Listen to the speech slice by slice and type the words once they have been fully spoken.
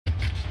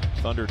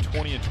Thunder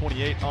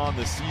 20-28 on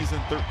the season,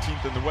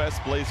 13th in the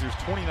West. Blazers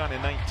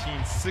 29-19,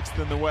 6th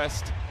in the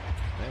West.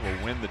 They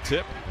will win the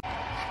tip.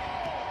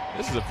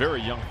 This is a very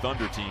young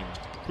Thunder team.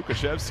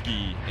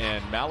 Pukashevsky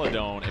and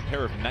Maladone, a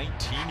pair of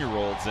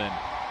 19-year-olds, and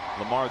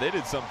Lamar, they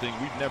did something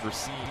we've never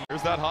seen.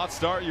 There's that hot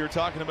start you were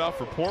talking about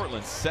for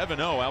Portland, 7-0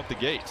 out the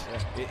gate.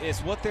 It's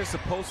what they're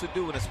supposed to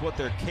do, and it's what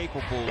they're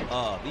capable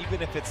of.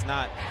 Even if it's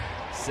not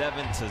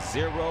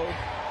 7-0,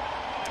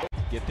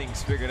 get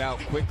things figured out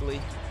quickly,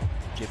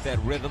 get that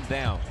rhythm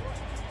down.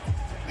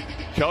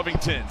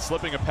 Covington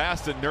slipping a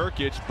pass to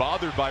Nurkic,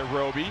 bothered by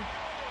Roby.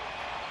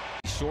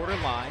 Shorter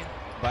line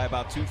by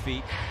about 2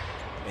 feet,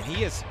 and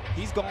he's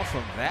gone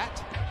from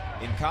that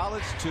in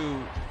college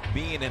to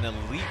being an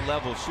elite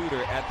level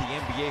shooter at the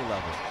NBA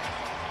level.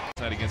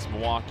 Tonight against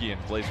Milwaukee,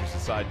 and Blazers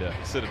decide to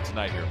sit him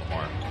tonight here,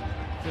 Lamar.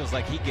 Feels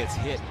like he gets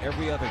hit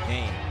every other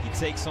game. He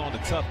takes on the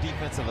tough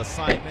defensive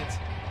assignments,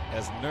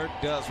 as Nurk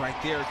does right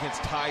there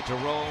against Ty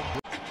Jerome.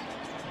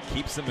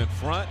 Keeps him in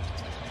front,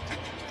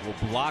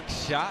 will block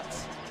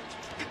shots.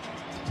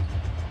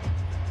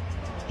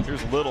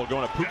 Here's Little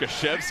going to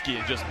Pukashevsky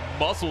and just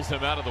muscles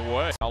him out of the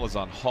way. Foul is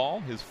on Hall,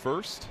 his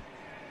first.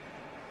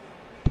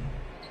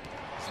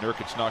 As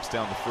Nurkic knocks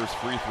down the first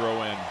free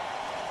throw, and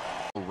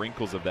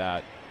wrinkles of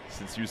that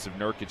since Jusuf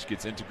Nurkic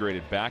gets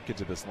integrated back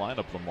into this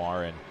lineup,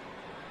 Lamar, and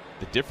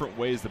the different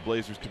ways the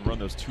Blazers can run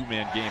those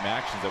two-man game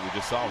actions that we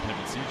just saw with him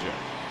and CJ.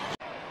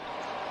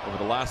 Over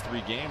the last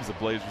 3 games, the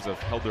Blazers have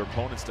held their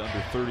opponents to under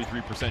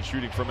 33%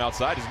 shooting from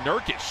outside as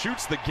Nurkic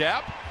shoots the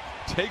gap,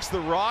 takes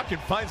the rock,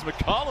 and finds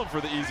McCollum for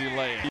the easy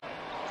lane.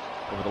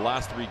 Over the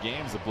last 3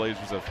 games, the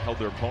Blazers have held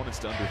their opponents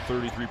to under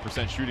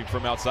 33% shooting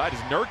from outside as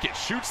Nurkic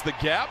shoots the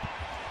gap,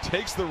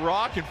 takes the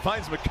rock, and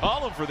finds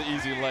McCollum for the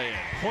easy lane.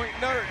 Point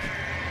Nurk,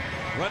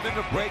 running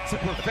the break to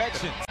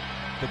perfection.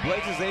 The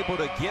Blazers able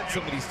to get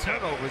some of these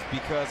turnovers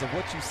because of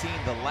what you've seen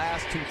the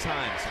last 2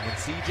 times. When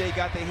CJ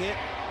got the hit,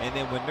 and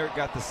then when Nurk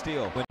got the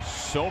steal.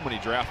 So many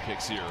draft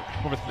picks here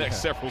over the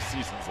next several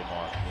seasons,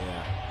 Lamar.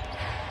 Yeah.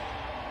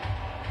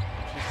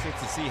 Interesting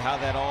to see how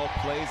that all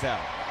plays out.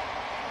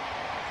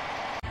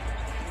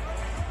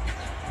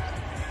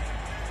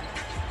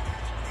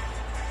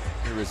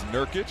 Here is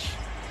Nurkic.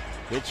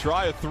 He'll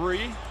try a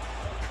 3.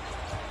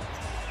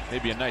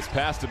 Maybe a nice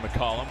pass to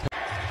McCollum.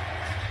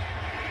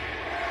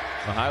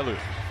 Mihailu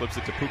flips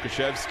it to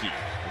Pukashevsky.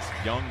 This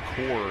young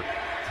core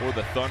for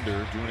the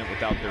Thunder doing it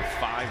without their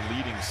 5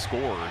 leading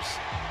scorers.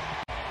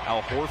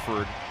 Al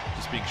Horford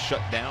just being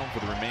shut down for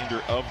the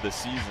remainder of the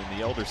season.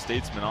 The elder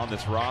statesman on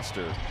this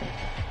roster.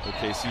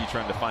 OKC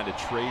trying to find a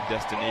trade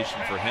destination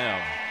for him.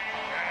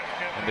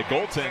 And the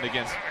goaltend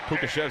against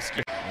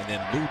Pukashevsky. And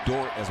then Lou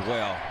Dort as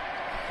well.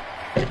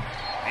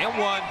 And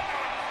one.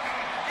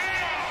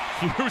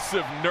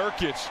 Jusuf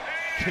Nurkic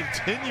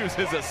continues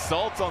his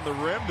assault on the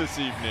rim this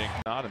evening.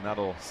 And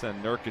that'll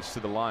send Nurkic to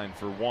the line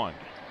for 1.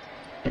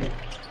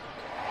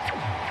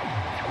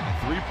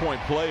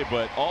 3-point play,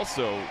 but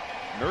also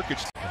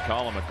Nurkic.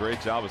 McCollum, a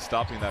great job of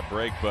stopping that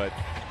break, but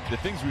the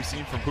things we've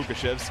seen from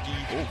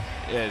Pukashevsky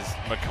as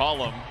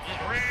McCollum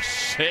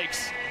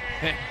shakes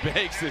and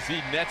bakes as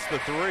he nets the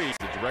 3.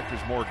 The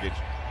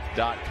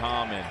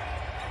directorsmortgage.com, and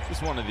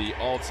just one of the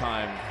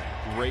all-time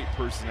great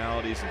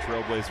personalities in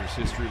Trailblazers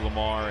history,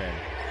 Lamar, and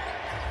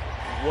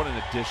what an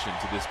addition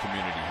to this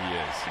community he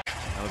is.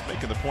 I was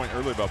making the point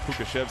earlier about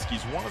Pukashevsky.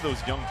 He's one of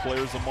those young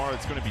players, Lamar,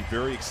 it's going to be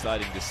very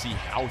exciting to see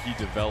how he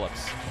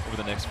develops over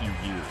the next few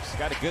years.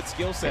 Got a good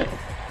skill set.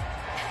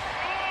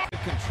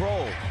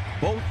 Control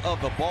both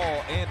of the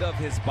ball and of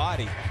his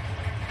body.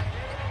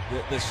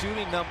 The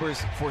shooting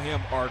numbers for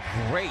him are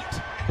great,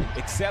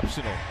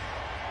 exceptional,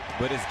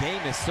 but his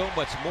game is so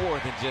much more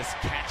than just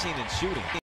catching and shooting.